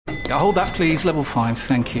Hold that, please. Level 5,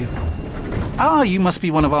 thank you. Ah, you must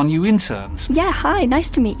be one of our new interns. Yeah, hi, nice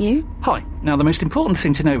to meet you. Hi. Now, the most important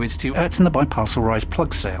thing to know is to in the biparcel rise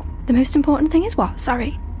plug sale. The most important thing is what?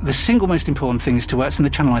 Sorry. The single most important thing is to in the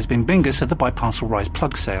channelized bin bingus of the biparcel rise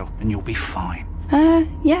plug sale, and you'll be fine.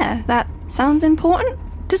 Yeah, that sounds important.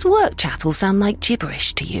 Does work chat all sound like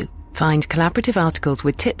gibberish to you? Find collaborative articles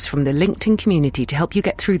with tips from the LinkedIn community to help you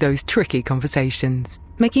get through those tricky conversations.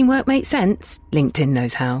 Making work make sense? LinkedIn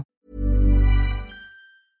knows how.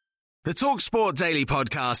 The TalkSport Daily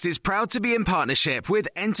podcast is proud to be in partnership with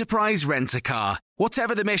Enterprise Rent-A-Car.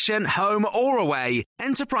 Whatever the mission, home or away,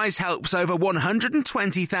 Enterprise helps over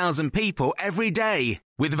 120,000 people every day.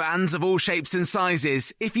 With vans of all shapes and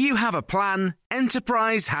sizes, if you have a plan,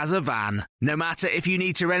 Enterprise has a van. No matter if you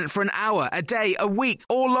need to rent for an hour, a day, a week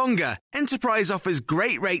or longer, Enterprise offers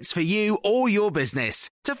great rates for you or your business.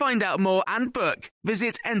 To find out more and book,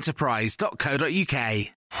 visit enterprise.co.uk.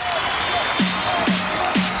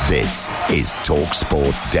 This is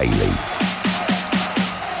TalkSport Daily.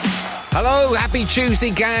 Hello, happy Tuesday,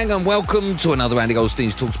 gang, and welcome to another Andy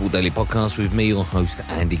Goldstein's TalkSport Daily podcast with me, your host,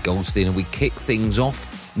 Andy Goldstein. And we kick things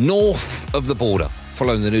off north of the border,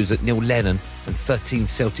 following the news that Neil Lennon and 13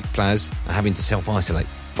 Celtic players are having to self-isolate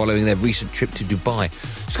following their recent trip to Dubai.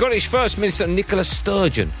 Scottish First Minister Nicola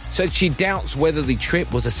Sturgeon said she doubts whether the trip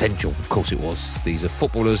was essential. Of course it was. These are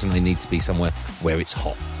footballers and they need to be somewhere where it's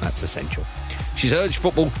hot. That's essential. She's urged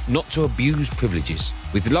football not to abuse privileges,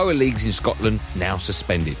 with lower leagues in Scotland now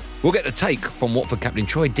suspended. We'll get the take from Watford captain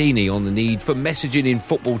Troy Deeney on the need for messaging in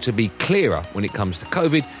football to be clearer when it comes to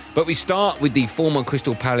COVID. But we start with the former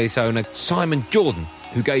Crystal Palace owner Simon Jordan,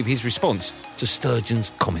 who gave his response to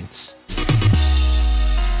Sturgeon's comments.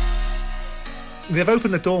 They've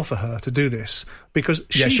opened the door for her to do this because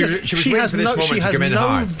she has no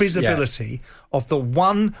visibility of the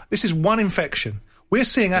one. This is one infection. We're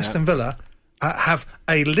seeing Aston Villa have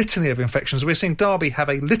a litany of infections. We're seeing Derby have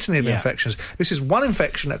a litany of infections. This is one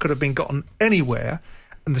infection that could have been gotten anywhere.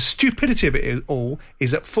 And the stupidity of it all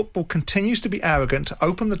is that football continues to be arrogant, to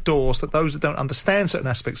open the doors to those that don't understand certain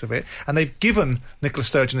aspects of it. And they've given Nicola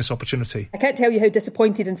Sturgeon this opportunity. I can't tell you how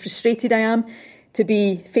disappointed and frustrated I am to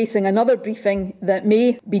be facing another briefing that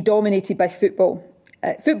may be dominated by football.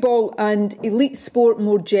 Football and elite sport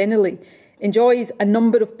more generally enjoys a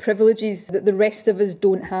number of privileges that the rest of us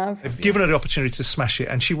don't have. They've given her the opportunity to smash it,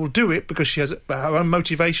 and she will do it because she has her own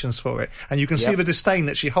motivations for it. And you can see the disdain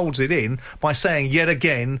that she holds it in by saying, yet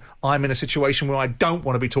again, I'm in a situation where I don't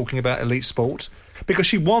want to be talking about elite sport, because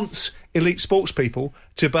she wants elite sports people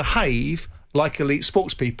to behave like elite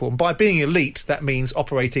sports people. And by being elite, that means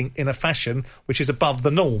operating in a fashion which is above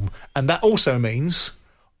the norm. And that also means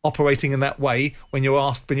operating in that way when you're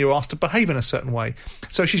asked to behave in a certain way.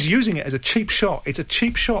 So she's using it as a cheap shot. It's a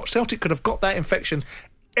cheap shot. Celtic could have got that infection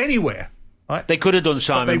anywhere. Right? They could have done,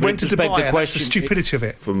 Simon. But they went to Dubai, and that's the stupidity of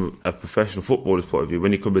it. From a professional footballer's point of view,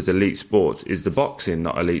 when you come as elite sports, is the boxing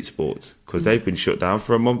not elite sports? Because they've been shut down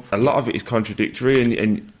for a month. A lot of it is contradictory,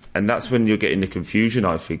 and that's when you're getting the confusion,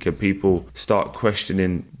 I think, and people start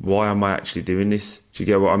questioning, why am I actually doing this? Do you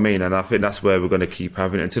get what I mean? And I think that's where we're going to keep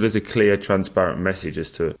having it. Until there's a clear, transparent message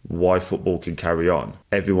as to why football can carry on,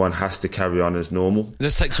 everyone has to carry on as normal.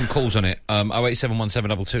 Let's take some calls on it.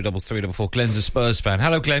 08717 223344. Glenn's a Spurs fan.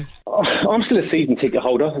 Hello, Glenn. I'm still a season ticket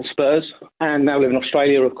holder at Spurs, and now live in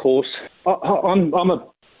Australia, of course. I'm a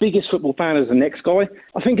biggest football fan as the next guy.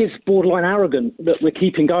 I think it's borderline arrogant that we're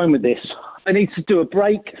keeping going with this. They need to do a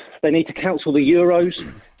break, they need to cancel the Euros,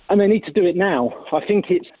 and they need to do it now. I think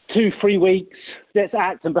it's 2-3 weeks. Let's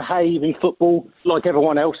act and behave in football like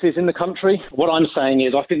everyone else is in the country. What I'm saying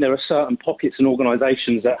is I think there are certain pockets and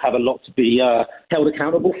organisations that have a lot to be held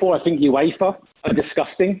accountable for. I think UEFA are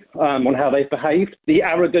disgusting on how they've behaved. The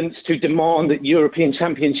arrogance to demand that European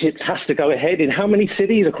Championships has to go ahead in how many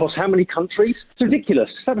cities across how many countries? It's ridiculous.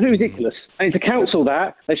 It's absolutely ridiculous. And to cancel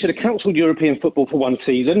that, they should have cancelled European football for one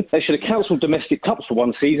season. They should have cancelled domestic cups for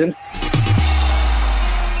one season.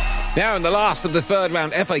 Now, in the last of the third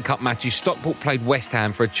round FA Cup matches, Stockport played West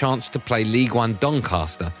Ham for a chance to play League One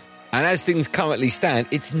Doncaster. And as things currently stand,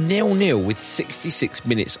 it's 0-0 with 66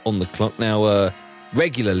 minutes on the clock. Now,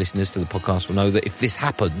 regular listeners to the podcast will know that if this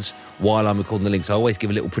happens while I'm recording the links, I always give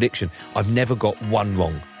a little prediction. I've never got one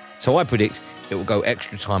wrong. So I predict it will go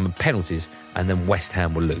extra time and penalties, and then West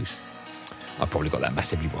Ham will lose. I've probably got that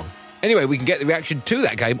massively wrong. Anyway, we can get the reaction to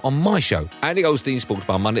that game on my show, Andy Goldstein Sports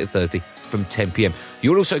Bar, Monday to Thursday from 10 p.m.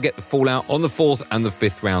 You'll also get the fallout on the 4th and the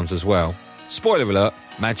 5th rounds as well. Spoiler alert,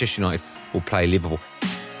 Manchester United will play Liverpool.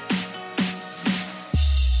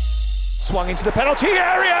 Swung into the penalty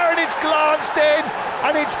area and it's glanced in.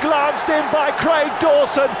 And it's glanced in by Craig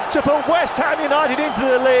Dawson to put West Ham United into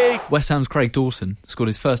the league. West Ham's Craig Dawson scored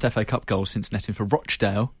his first FA Cup goal since netting for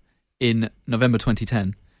Rochdale in November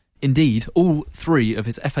 2010. Indeed, all 3 of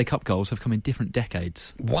his FA Cup goals have come in different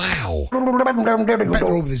decades. Wow. They're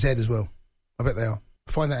all with his head as well. I bet they are.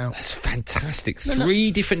 Find that out. That's fantastic.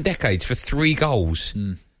 3 different decades for 3 goals.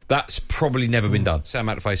 That's probably never been done. Sam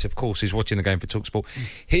Matterface, of course, is watching the game for TalkSport.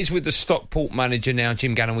 He's with the Stockport manager now,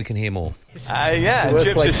 Jim Gannon. We can hear more.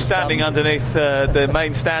 Jim's just standing underneath the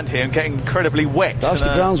main stand here and getting incredibly wet. Ask the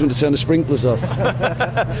groundsman to turn the sprinklers off.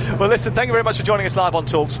 Well, listen, thank you very much for joining us live on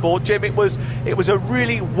TalkSport. Jim, it was a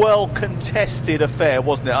really well-contested affair,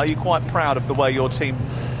 wasn't it? Are you quite proud of the way your team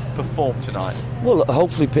performed tonight? Well,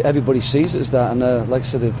 hopefully everybody sees it as that, and like I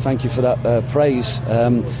said, thank you for that praise.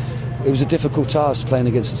 It was a difficult task playing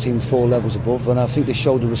against a team 4 levels above, and I think they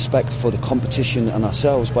showed the respect for the competition and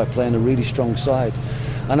ourselves by playing a really strong side.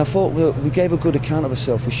 And I thought we gave a good account of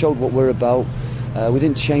ourselves. We showed what we're about. We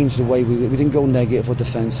didn't change the way we didn't go negative or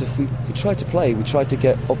defensive. We tried to play. We tried to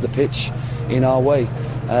get up the pitch in our way,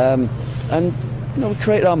 and we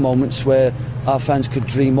created our moments where our fans could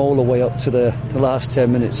dream all the way up to the last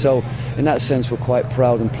 10 minutes. So in that sense, we're quite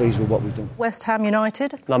proud and pleased with what we've done. West Ham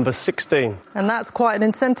United. Number 16. And that's quite an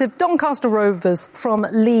incentive. Doncaster Rovers from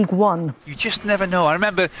League One. You just never know. I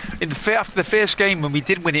remember after the first game when we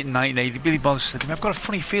did win it in 1980, Billy Bonds said to me, I've got a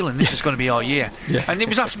funny feeling this is going to be our year. Yeah. And it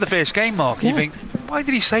was after the first game, Mark. You think, why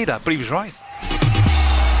did he say that? But he was right.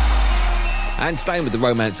 And staying with the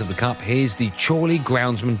romance of the Cup, here's the Chorley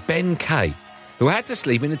groundsman Ben Kay, who had to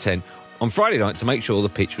sleep in a tent on Friday night to make sure the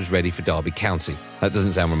pitch was ready for Derby County. That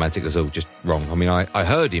doesn't sound romantic at all, just wrong. I mean, I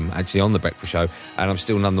heard him actually on the breakfast show, and I'm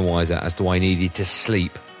still none the wiser as to why he needed to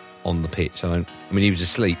sleep on the pitch. He was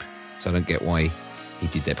asleep, so I don't get why he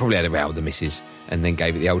did that. Probably had a row with the missus and then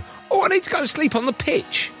gave it the old, I need to go and sleep on the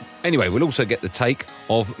pitch. Anyway, we'll also get the take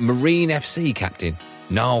of Marine FC captain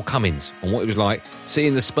Niall Cummins on what it was like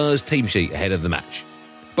seeing the Spurs team sheet ahead of the match.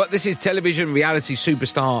 But this is television reality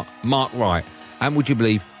superstar Mark Wright, and would you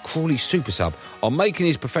believe Crawley super sub on making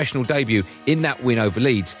his professional debut in that win over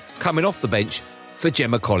Leeds, coming off the bench for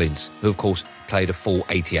Gemma Collins, who of course played a full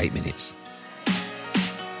 88 minutes.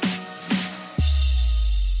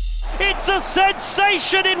 It's a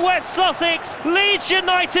sensation in West Sussex. Leeds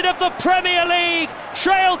United of the Premier League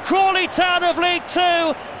trail Crawley Town of League 2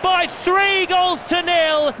 by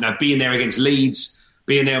 3-0. Now, being there against Leeds,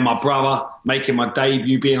 being there with my brother, making my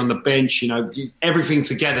debut, being on the bench, everything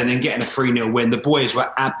together and then getting a 3-0 win. The boys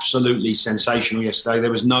were absolutely sensational yesterday. There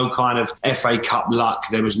was no kind of FA Cup luck.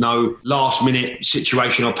 There was no last-minute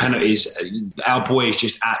situation or penalties. Our boys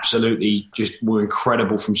just were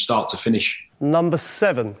incredible from start to finish. Number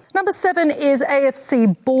 7. Number 7 is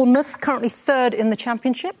AFC Bournemouth, currently 3rd in the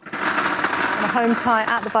Championship. And a home tie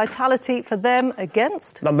at the Vitality for them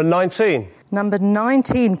against... Number 19. Number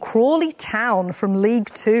 19, Crawley Town from League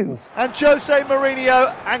 2. And Jose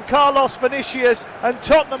Mourinho and Carlos Vinicius and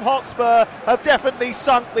Tottenham Hotspur have definitely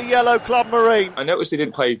sunk the Yellow Club Marine. I noticed they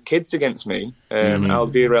didn't play kids against me.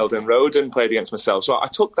 Alderweireld and Roden played against myself. So I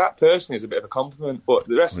took that personally as a bit of a compliment. But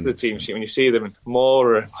the rest of the team sheet, when you see them and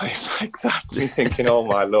Moore plays like that, you're thinking, oh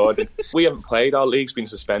my Lord. We haven't played. Our league's been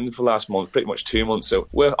suspended for the last month, pretty much 2 months. So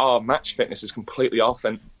our match fitness is completely off.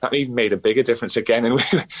 And that even made a bigger difference again. And we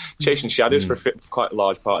were chasing shadows for quite a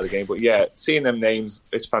large part of the game. But yeah, seeing them names,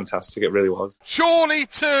 it's fantastic. It really was. Chorley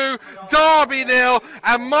 2, Derby 0,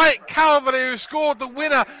 and Mike Calvert, who scored the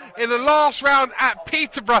winner in the last round at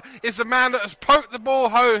Peterborough, is the man that has poked the ball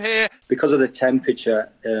home here. Because of the temperature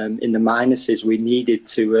in the minuses, we needed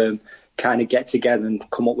to kind of get together and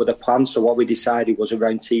come up with a plan. So what we decided was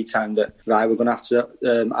around tea time that, we're going to have to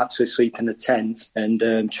actually sleep in the tent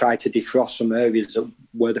and try to defrost some areas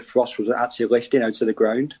where the frost was actually lifting out of the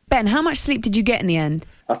ground. Ben, how much sleep did you get in the end?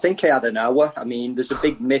 I think I had an hour. I mean, there's a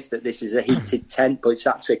big myth that this is a heated tent, but it's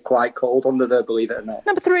actually quite cold under there, believe it or not.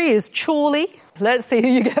 Number 3 is Chorley. Let's see who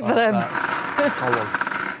you get for them. Come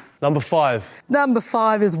on. Number 5. Number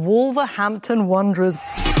 5 is Wolverhampton Wanderers.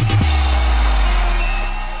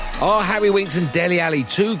 Are Harry Winks and Dele Alli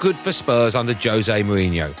too good for Spurs under Jose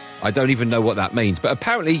Mourinho? I don't even know what that means, but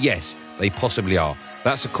apparently, yes, they possibly are.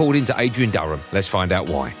 That's according to Adrian Durham. Let's find out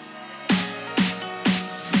why.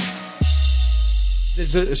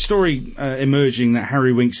 There's a story emerging that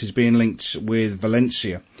Harry Winks is being linked with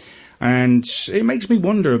Valencia. And it makes me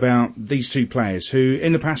wonder about these two players who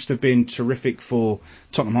in the past have been terrific for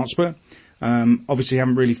Tottenham Hotspur. Obviously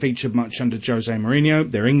haven't really featured much under Jose Mourinho.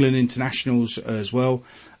 They're England internationals as well.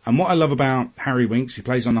 And what I love about Harry Winks, he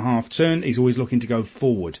plays on the half turn. He's always looking to go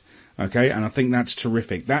forward. Okay. And I think that's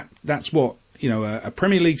terrific. That's what, a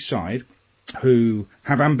Premier League side who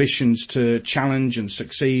have ambitions to challenge and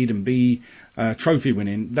succeed and be trophy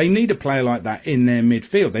winning, they need a player like that in their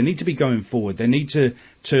midfield. They need to be going forward. They need to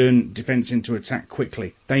turn defence into attack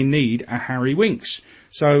quickly. They need a Harry Winks.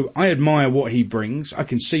 So I admire what he brings. I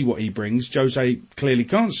can see what he brings. Jose clearly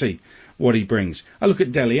can't see what he brings. I look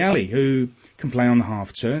at Dele Alli, who can play on the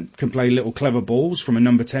half turn, can play little clever balls from a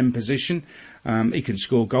number 10 position. He can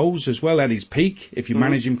score goals as well at his peak. If you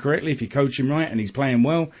manage him correctly, if you coach him right and he's playing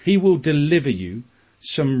well, he will deliver you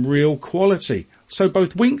some real quality. So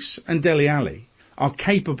both Winks and Dele Alli are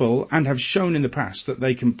capable and have shown in the past that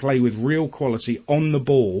they can play with real quality on the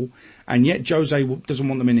ball, and yet Jose doesn't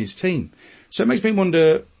want them in his team. So it makes me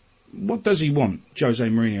wonder, what does he want, Jose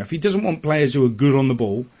Mourinho? If he doesn't want players who are good on the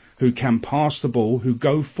ball, who can pass the ball, who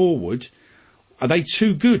go forward, are they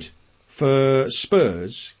too good for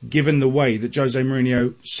Spurs, given the way that Jose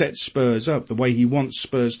Mourinho sets Spurs up, the way he wants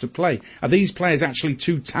Spurs to play? Are these players actually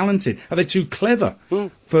too talented? Are they too clever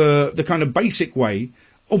for the kind of basic way,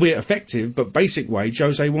 albeit effective, but basic way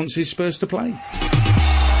Jose wants his Spurs to play?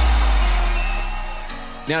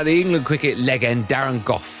 Now, the England cricket legend Darren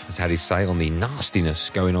Gough has had his say on the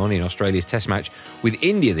nastiness going on in Australia's Test match with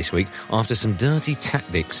India this week after some dirty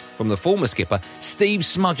tactics from the former skipper Steve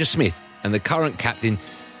Smudger Smith and the current captain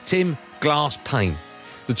Tim Glass Payne.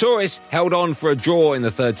 The tourists held on for a draw in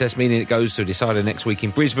the third Test, meaning it goes to a decider next week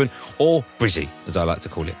in Brisbane, or Brizzy, as I like to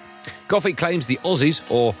call it. Gough claims the Aussies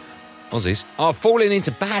are falling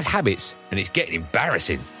into bad habits and it's getting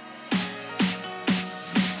embarrassing.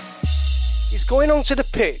 He's going onto the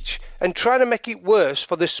pitch and trying to make it worse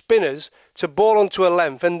for the spinners to ball onto a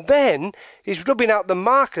length, and then he's rubbing out the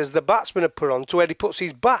markers the batsman had put on to where he puts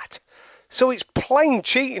his bat. So it's plain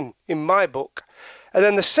cheating in my book. And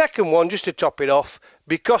then the second one, just to top it off,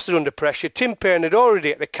 because they're under pressure, Tim Paine had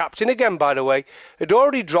already, the captain again by the way, had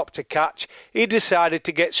already dropped a catch. He decided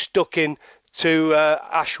to get stuck in to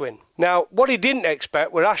Ashwin. Now, what he didn't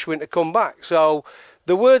expect was Ashwin to come back. So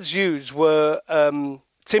the words used were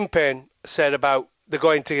Tim Paine said about they're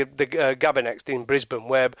going to the Gabba next in Brisbane,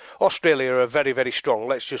 where Australia are very, very strong.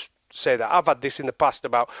 Let's just say that. I've had this in the past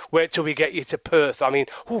about wait till we get you to Perth. I mean,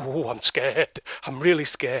 I'm scared. I'm really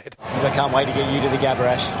scared. I can't wait to get you to the Gabba,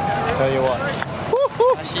 Ash. Tell you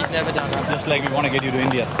what. She's never done that. Just like we want to get you to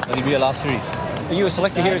India. That'll be your last series. But you were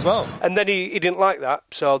selected here as well. And then he didn't like that,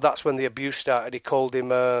 so that's when the abuse started. He called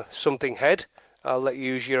him something head. I'll let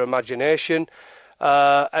you use your imagination.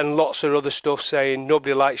 And lots of other stuff saying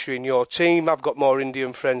nobody likes you in your team, I've got more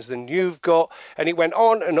Indian friends than you've got, and it went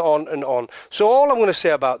on and on and on. So all I'm going to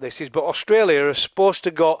say about this is, but Australia are supposed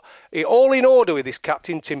to got it all in order with this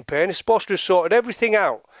captain Tim Paine. He's supposed to have sorted everything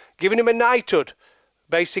out, giving him a knighthood,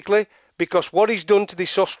 basically, because what he's done to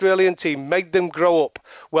this Australian team made them grow up.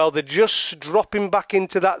 Well, they're just dropping back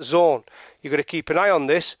into that zone. You've got to keep an eye on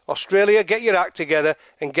this. Australia, get your act together,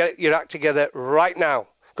 and get your act together right now,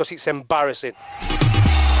 because it's embarrassing.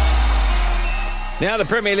 Now, the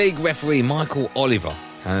Premier League referee Michael Oliver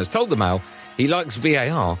has told the Mail he likes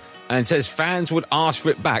VAR and says fans would ask for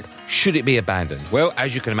it back should it be abandoned. Well,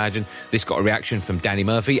 as you can imagine, this got a reaction from Danny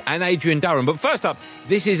Murphy and Adrian Durham. But first up,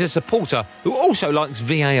 this is a supporter who also likes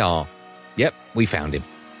VAR. Yep, we found him.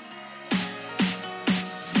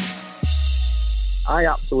 I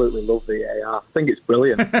absolutely love VAR. I think it's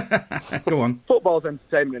brilliant. Go on. Football's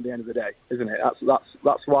entertainment at the end of the day, isn't it?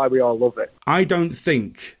 That's why we all love it. I don't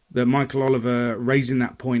think that Michael Oliver raising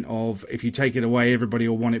that point of if you take it away, everybody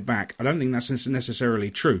will want it back. I don't think that's necessarily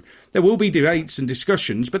true. There will be debates and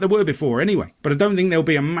discussions, but there were before anyway. But I don't think there'll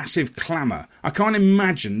be a massive clamour. I can't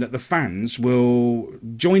imagine that the fans will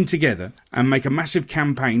join together and make a massive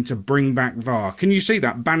campaign to bring back VAR. Can you see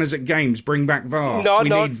that? Banners at games, bring back VAR. No, we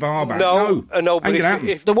need VAR back. No. But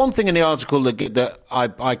if the one thing in the article that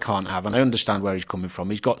I can't have, and I understand where he's coming from,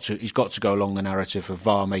 he's got to go along the narrative of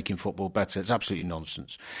VAR making football better. It's absolutely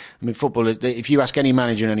nonsense. I mean, football, if you ask any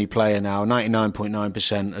manager and any player now,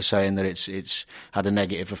 99.9% are saying that it's had a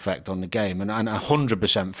negative effect on the game. And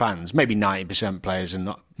 100% fans, maybe 90% players and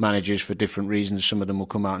not managers for different reasons. Some of them will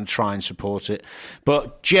come out and try and support it.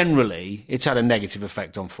 But generally, it's had a negative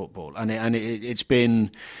effect on football. And it's been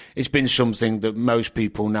something that most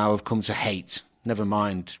people now have come to hate. Never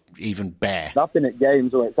mind even bear. I've been at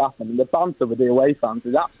games where it's happened, and the banter with the away fans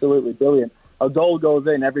is absolutely brilliant. A goal goes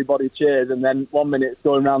in, everybody cheers, and then 1 minute it's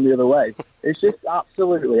going round the other way. It's just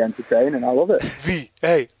absolutely entertaining. I love it.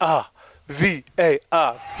 VAR.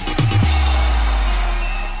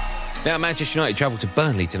 Now, Manchester United travel to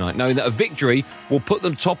Burnley tonight, knowing that a victory will put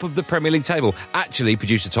them top of the Premier League table. Actually,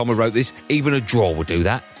 producer Tom who wrote this, even a draw will do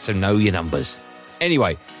that, so know your numbers.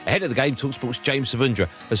 Anyway, ahead of the game, TalkSport's James Savundra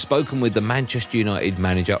has spoken with the Manchester United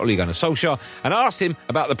manager, Ole Gunnar Solskjaer, and asked him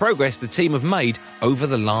about the progress the team have made over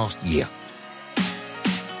the last year.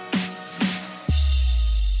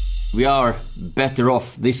 We are better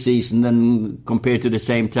off this season than compared to the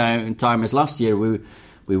same time as last year.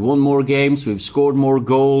 We won more games, we've scored more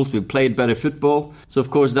goals, we've played better football. So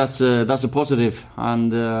of course that's a positive.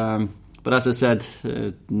 And but as I said,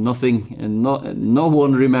 no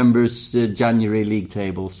one remembers January league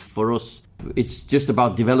tables. For us, it's just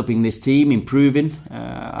about developing this team, improving.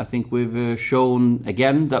 I think we've shown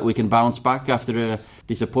again that we can bounce back after a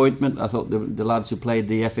disappointment. I thought the lads who played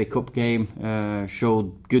the FA Cup game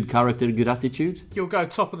showed good character, good attitude. You'll go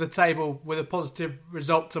top of the table with a positive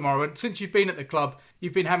result tomorrow. And since you've been at the club,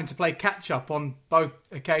 you've been having to play catch-up on both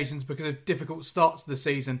occasions because of difficult starts to the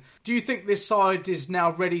season. Do you think this side is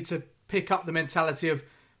now ready to pick up the mentality of,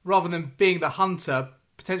 rather than being the hunter,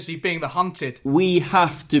 potentially being the hunted? We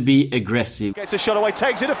have to be aggressive. Gets a shot away,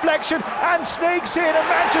 takes a deflection and sneaks in, and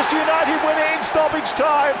Manchester United win it in stoppage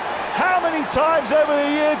time. How many times over the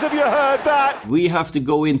years have you heard that? We have to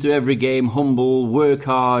go into every game humble, work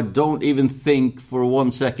hard, don't even think for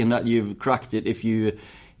 1 second that you've cracked it if you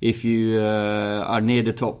are near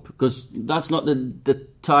the top, because that's not the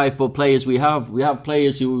type of players we have. We have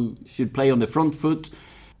players who should play on the front foot,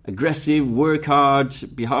 aggressive, work hard,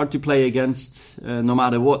 be hard to play against, no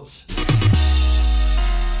matter what.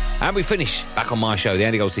 And we finish back on my show, the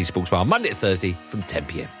Andy Goldstein Sports Bar, Monday to Thursday from 10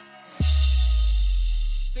 p.m.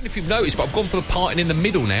 I don't know if you've noticed, but I've gone for the parting in the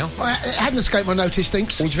middle now. It hadn't escaped my notice,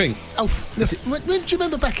 Stinks. What do you think? Do you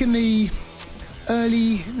remember back in the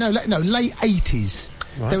late 80s?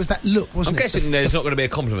 Right. There was that look, wasn't it? I'm guessing there's not going to be a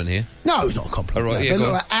compliment here. No, it's not a compliment.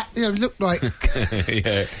 Oh, right, yeah, looked like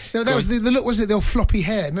yeah. That was the look, wasn't it? The old floppy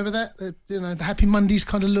hair. Remember that? The Happy Mondays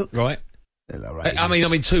kind of look. Right. Right. I'm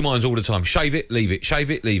in two minds all the time. Shave it, leave it.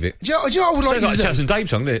 Shave it, leave it. Do you know what I would like Sounds like a Chas and Dave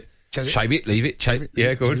song, doesn't it? Shave it, leave it, shave it.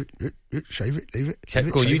 Yeah, go on. Shave it, leave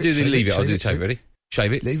it. Go on, you do the leave it. I'll do the shave it. Ready?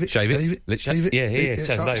 Shave it, leave it, shave it, leave it, shave it. Yeah.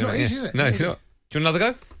 Chas and Dave. It's not easy, is it? No, it's not. Do you want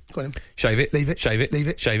another go? Go on, shave it, leave it, shave it, leave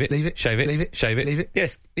it, shave it, leave it, shave it, leave it, shave it, leave it.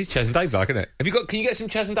 Yes, it's Chas and Dave like, isn't it? Can you get some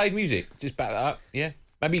Chas and Dave music? Just back that up, yeah.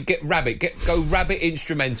 Maybe go rabbit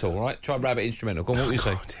instrumental, right? Try rabbit instrumental. Go on, what do you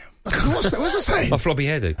say? What's I saying? My floppy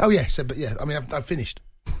hairdo. Oh yes, but yeah, I mean I've finised.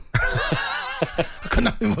 I got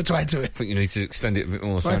nothing more to add to it. I think you need to extend it a bit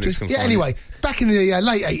more. Anyway, back in the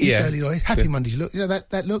late 80s, early 90s, Happy Mondays look. You know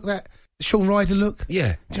that look, that Shaun Ryder look.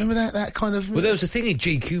 Yeah. Do you remember that kind of? Well, there was a thing in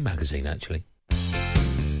GQ magazine actually.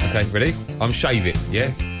 Okay, ready? I'm shave it,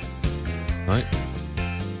 yeah? Right.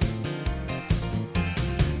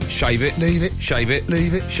 Shave it, leave it, shave it,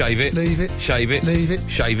 leave it, shave it, leave it, shave it, leave it,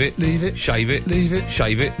 shave it, leave it, shave it, leave it,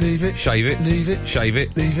 shave it, leave it, shave it, leave it, shave it,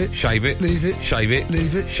 leave it, shave it, leave it, shave it,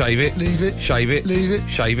 leave it, shave it, leave it, shave it, leave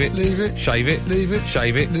it, shave it, leave it, shave it, leave it,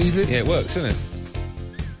 shave it, leave it. Yeah, it works, doesn't it?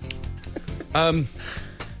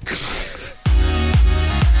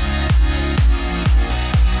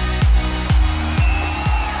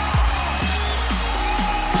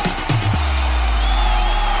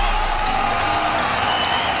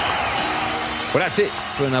 Well, that's it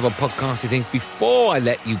for another podcasty thing. Before I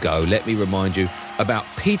let you go, let me remind you about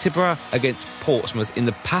Peterborough against Portsmouth in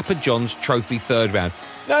the Papa John's Trophy third round.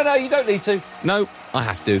 No, you don't need to. No, I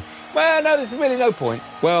have to. Well, no, there's really no point.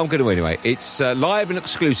 Well, I'm going to anyway. It's live and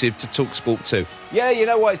exclusive to TalkSport 2. Yeah, you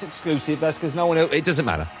know why it's exclusive? That's because no one else... It doesn't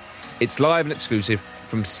matter. It's live and exclusive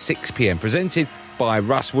from 6 p.m, presented by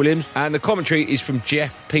Russ Williams, and the commentary is from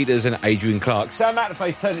Jeff Peters and Adrian Clark. Sam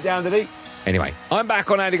Matterface turned it down, did he? Anyway, I'm back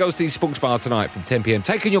on Andy Goldstein's Sports Bar tonight from 10 p.m,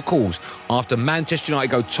 taking your calls after Manchester United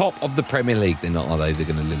go top of the Premier League. They're not, are they? They're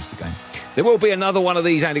going to lose the game. There will be another one of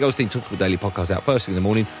these Andy Goldstein TalkSport Daily podcasts out first thing in the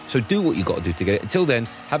morning, so do what you've got to do to get it. Until then,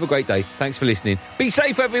 have a great day. Thanks for listening. Be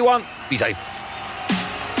safe, everyone. Be safe.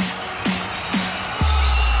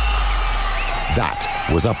 That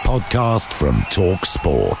was a podcast from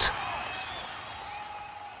TalkSport.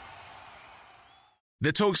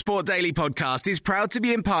 The TalkSport Daily Podcast is proud to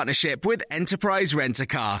be in partnership with Enterprise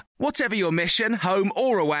Rent-A-Car. Whatever your mission, home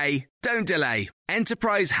or away, don't delay.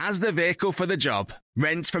 Enterprise has the vehicle for the job.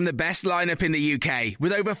 Rent from the best lineup in the UK.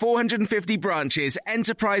 With over 450 branches,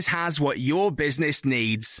 Enterprise has what your business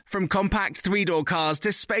needs. From compact three-door cars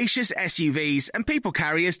to spacious SUVs and people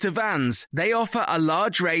carriers to vans, they offer a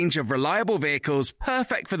large range of reliable vehicles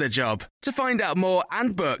perfect for the job. To find out more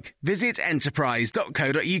and book, visit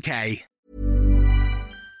enterprise.co.uk.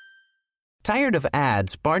 Tired of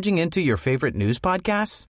ads barging into your favorite news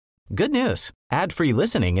podcasts? Good news. Ad-free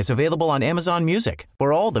listening is available on Amazon Music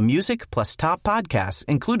for all the music plus top podcasts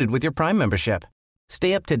included with your Prime membership.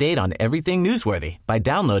 Stay up to date on everything newsworthy by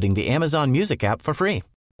downloading the Amazon Music app for free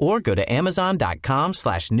or go to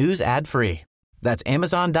amazon.com/news ad free. That's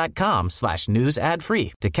amazon.com/news ad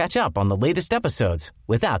free to catch up on the latest episodes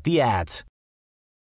without the ads.